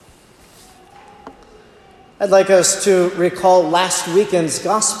I'd like us to recall last weekend's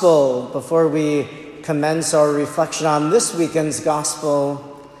gospel before we commence our reflection on this weekend's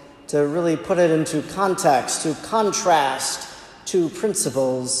gospel, to really put it into context, to contrast two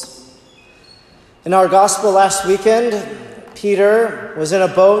principles. In our gospel last weekend, Peter was in a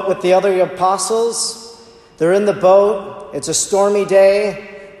boat with the other apostles. They're in the boat. It's a stormy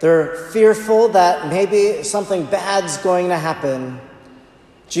day. They're fearful that maybe something bad's going to happen.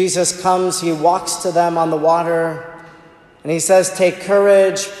 Jesus comes, he walks to them on the water, and he says, "Take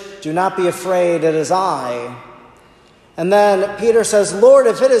courage, do not be afraid, it is I." And then Peter says, "Lord,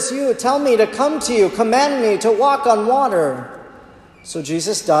 if it is you, tell me to come to you, command me to walk on water." So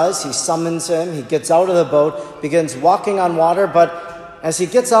Jesus does, he summons him, he gets out of the boat, begins walking on water, but as he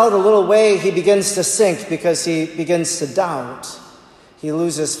gets out a little way, he begins to sink because he begins to doubt. He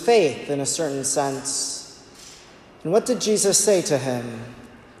loses faith in a certain sense. And what did Jesus say to him?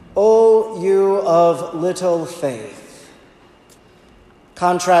 "O you of little faith."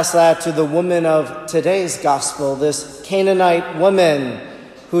 Contrast that to the woman of today's gospel, this Canaanite woman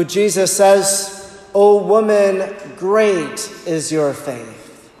who Jesus says, "O woman, great is your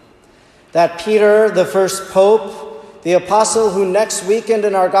faith." That Peter, the first pope, the apostle who next weekend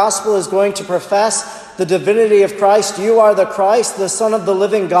in our gospel is going to profess the divinity of Christ, "You are the Christ, the Son of the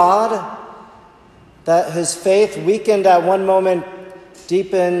living God," that his faith, weakened at one moment,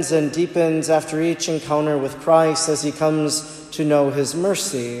 deepens and deepens after each encounter with Christ as he comes to know his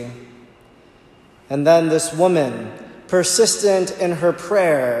mercy. And then this woman, persistent in her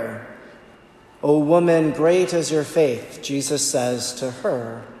prayer, "O woman, great is your faith," Jesus says to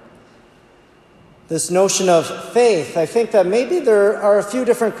her. This notion of faith, I think that maybe there are a few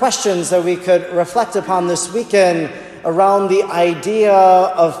different questions that we could reflect upon this weekend around the idea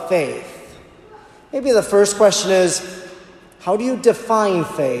of faith. Maybe the first question is, how do you define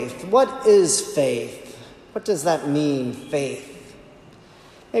faith? What is faith? What does that mean, faith?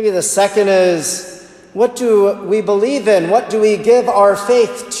 Maybe the second is, what do we believe in? What do we give our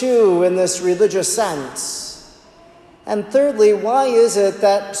faith to in this religious sense? And thirdly, why is it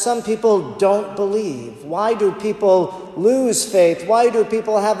that some people don't believe? Why do people lose faith? Why do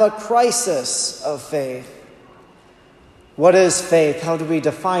people have a crisis of faith? What is faith? How do we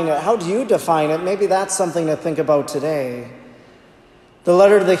define it? How do you define it? Maybe that's something to think about today. The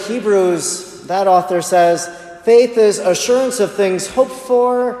letter to the Hebrews, that author says, "Faith is assurance of things hoped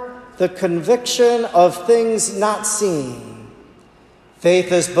for, the conviction of things not seen."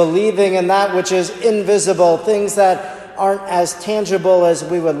 Faith is believing in that which is invisible, things that aren't as tangible as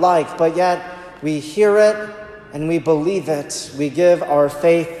we would like, but yet we hear it and we believe it. We give our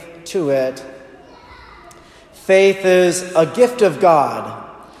faith to it. Faith is a gift of God,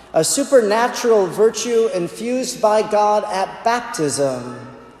 a supernatural virtue infused by God at baptism.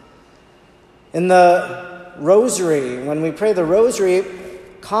 In the rosary, when we pray the rosary,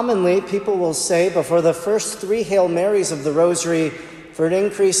 commonly people will say before the first three Hail Marys of the rosary, "For an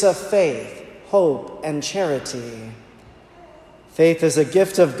increase of faith, hope, and charity." Faith is a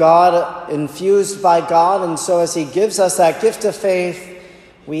gift of God, infused by God, and so as he gives us that gift of faith,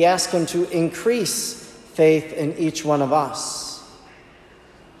 we ask him to increase faith in each one of us.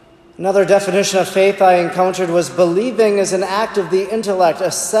 Another definition of faith I encountered was believing is an act of the intellect,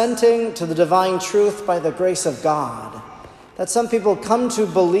 assenting to the divine truth by the grace of God. That some people come to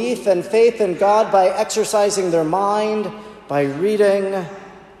belief and faith in God by exercising their mind, by reading,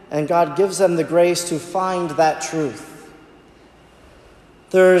 and God gives them the grace to find that truth.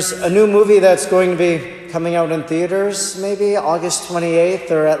 There's a new movie that's going to be coming out in theaters, maybe August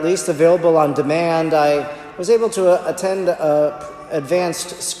 28th, or at least available on demand. I was able to attend an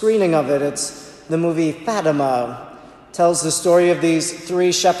advanced screening of it. It's the movie Fatima. It tells the story of these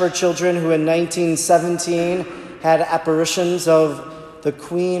three shepherd children who in 1917 had apparitions of the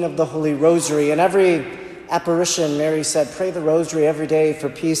Queen of the Holy Rosary. And every apparition, Mary said, "Pray the rosary every day for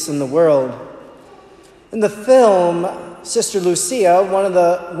peace in the world." In the film, Sister Lucia, one of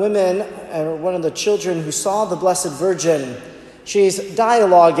the women, one of the children who saw the Blessed Virgin, she's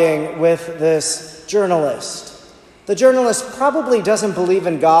dialoguing with this journalist. The journalist probably doesn't believe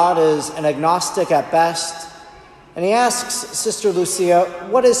in God, is an agnostic at best, and he asks Sister Lucia,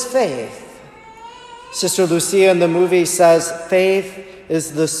 "What is faith?" Sister Lucia in the movie says, "Faith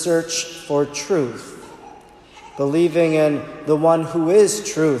is the search for truth, believing in the one who is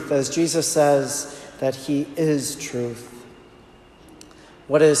truth, as Jesus says that he is truth."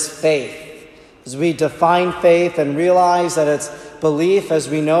 What is faith? As we define faith and realize that it's belief, as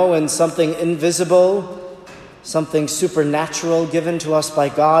we know, in something invisible, something supernatural given to us by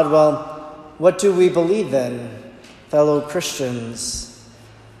God, well, what do we believe in, fellow Christians?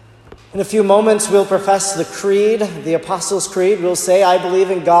 In a few moments, we'll profess the Creed, the Apostles' Creed. We'll say, I believe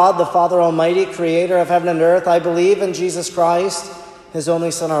in God, the Father Almighty, creator of heaven and earth. I believe in Jesus Christ, his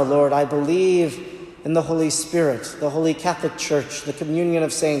only Son, our Lord. I believe in the Holy Spirit, the Holy Catholic Church, the communion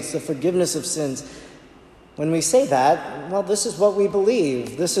of saints, the forgiveness of sins. When we say that, well, this is what we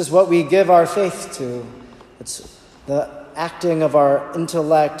believe. This is what we give our faith to. It's the acting of our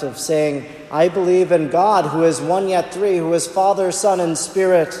intellect of saying, I believe in God, who is one yet three, who is Father, Son, and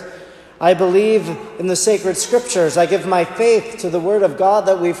Spirit. I believe in the sacred scriptures. I give my faith to the word of God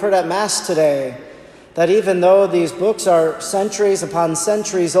that we've heard at Mass today, that even though these books are centuries upon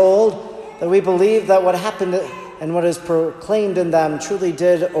centuries old, that we believe that what happened and what is proclaimed in them truly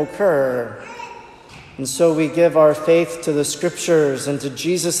did occur. And so we give our faith to the scriptures and to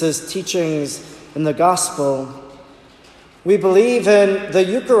Jesus' teachings in the gospel. We believe in the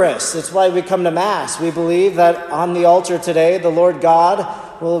Eucharist. It's why we come to Mass. We believe that on the altar today, the Lord God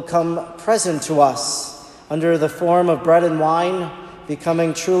will come present to us under the form of bread and wine,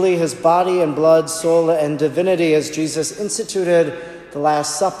 becoming truly his body and blood, soul, and divinity as Jesus instituted the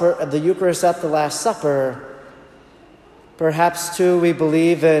Last Supper, the Eucharist at the Last Supper. Perhaps, too, we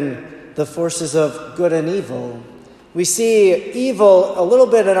believe in the forces of good and evil. We see evil a little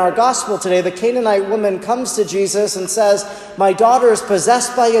bit in our gospel today. The Canaanite woman comes to Jesus and says, my daughter is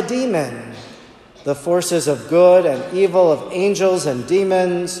possessed by a demon. The forces of good and evil, of angels and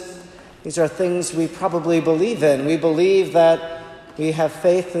demons, these are things we probably believe in. We believe that we have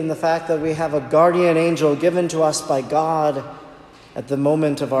faith in the fact that we have a guardian angel given to us by God at the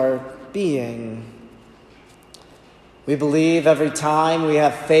moment of our being. We believe every time we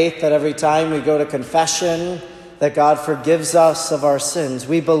have faith that every time we go to confession that God forgives us of our sins.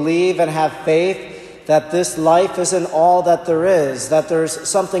 We believe and have faith that this life isn't all that there is, that there's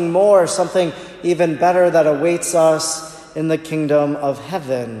something more, something even better that awaits us in the kingdom of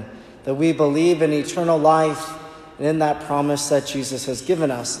heaven, that we believe in eternal life and in that promise that Jesus has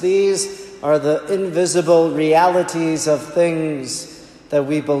given us. These are the invisible realities of things that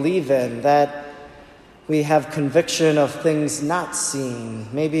we believe in, that we have conviction of things not seen,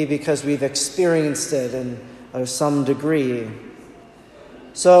 maybe because we've experienced it in some degree.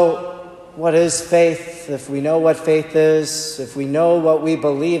 So, what is faith? If we know what faith is, if we know what we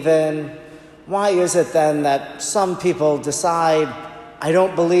believe in, why is it then that some people decide, I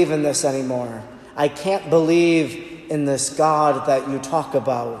don't believe in this anymore. I can't believe in this God that you talk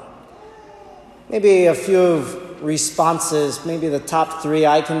about? Maybe a few responses, maybe the top three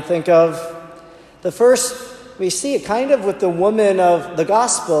I can think of. The first, we see it kind of with the woman of the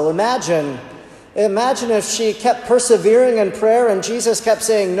gospel. Imagine if she kept persevering in prayer and Jesus kept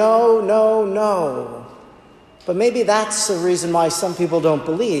saying, no, no, no. But maybe that's the reason why some people don't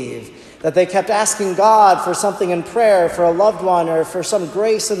believe, that they kept asking God for something in prayer, for a loved one, or for some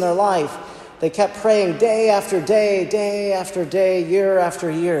grace in their life. They kept praying day after day, year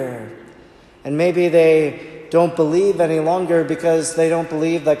after year. And maybe they don't believe any longer because they don't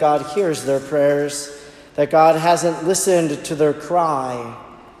believe that God hears their prayers, that God hasn't listened to their cry.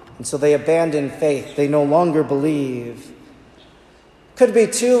 And so they abandon faith. They no longer believe. Could be,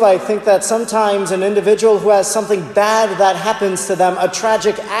 too, I think that sometimes an individual who has something bad that happens to them, a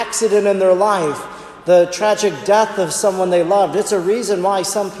tragic accident in their life, the tragic death of someone they loved, it's a reason why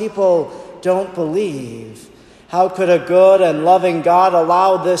some people don't believe. How could a good and loving God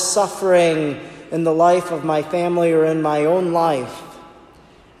allow this suffering in the life of my family or in my own life?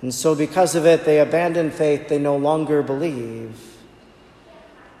 And so because of it, they abandon faith. They no longer believe.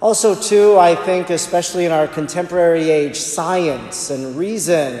 Also, too, I think, especially in our contemporary age, science and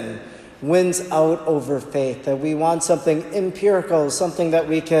reason wins out over faith, that we want something empirical, something that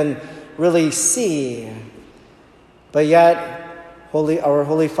we can really see. But yet, our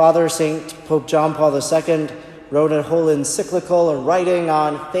Holy Father, St. Pope John Paul II, wrote a whole encyclical, a writing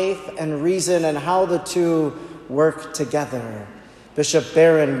on faith and reason and how the two work together. Bishop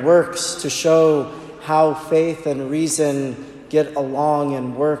Barron works to show how faith and reason get along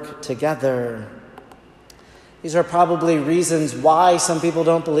and work together. These are probably reasons why some people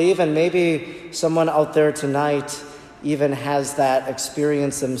don't believe, and maybe someone out there tonight even has that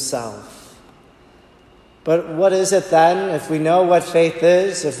experience themselves. But what is it then, if we know what faith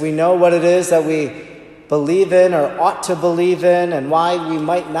is, if we know what it is that we believe in or ought to believe in, and why we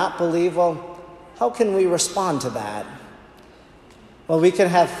might not believe, well, how can we respond to that? Well, we can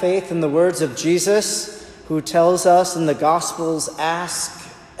have faith in the words of Jesus, who tells us in the Gospels, ask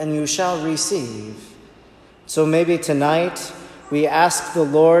and you shall receive. So maybe tonight we ask the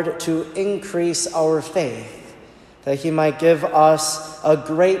Lord to increase our faith, that he might give us a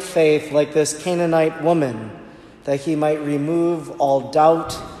great faith like this Canaanite woman, that he might remove all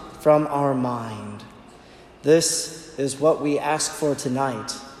doubt, from our mind. This is what we ask for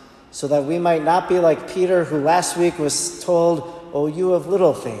tonight, so that we might not be like Peter, who last week was told, "O you of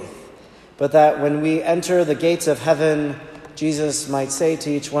little faith," but that when we enter the gates of heaven, Jesus might say to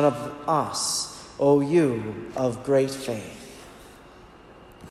each one of us, "O you of great faith."